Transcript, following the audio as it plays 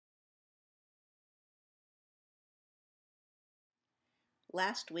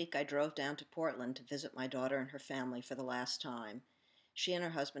Last week, I drove down to Portland to visit my daughter and her family for the last time. She and her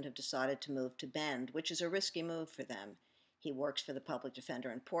husband have decided to move to Bend, which is a risky move for them. He works for the public defender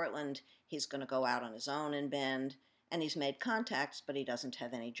in Portland, he's going to go out on his own in Bend, and he's made contacts, but he doesn't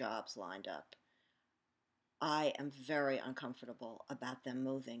have any jobs lined up. I am very uncomfortable about them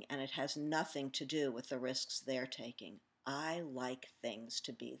moving, and it has nothing to do with the risks they're taking. I like things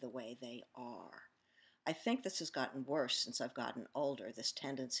to be the way they are. I think this has gotten worse since I've gotten older, this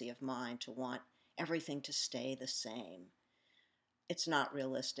tendency of mine to want everything to stay the same. It's not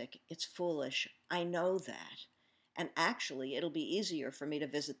realistic. It's foolish. I know that. And actually, it'll be easier for me to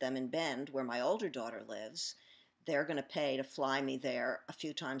visit them in Bend, where my older daughter lives. They're going to pay to fly me there a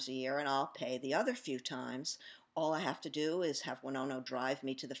few times a year, and I'll pay the other few times. All I have to do is have Winono drive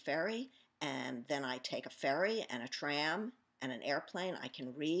me to the ferry, and then I take a ferry and a tram and an airplane. I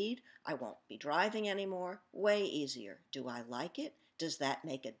can read. I won't be driving anymore. Way easier. Do I like it? Does that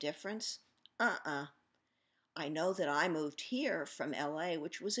make a difference? I know that I moved here from LA,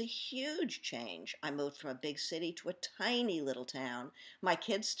 which was a huge change. I moved from a big city to a tiny little town. My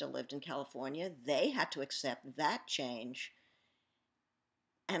kids still lived in California. They had to accept that change,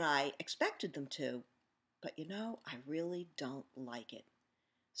 and I expected them to. But I really don't like it.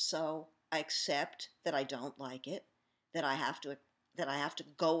 So I accept that I don't like it, that I have to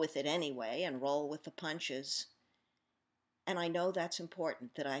go with it anyway and roll with the punches. And I know that's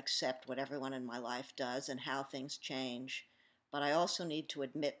important, that I accept what everyone in my life does and how things change. But I also need to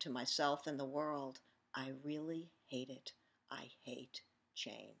admit to myself and the world, I really hate it. I hate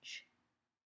change.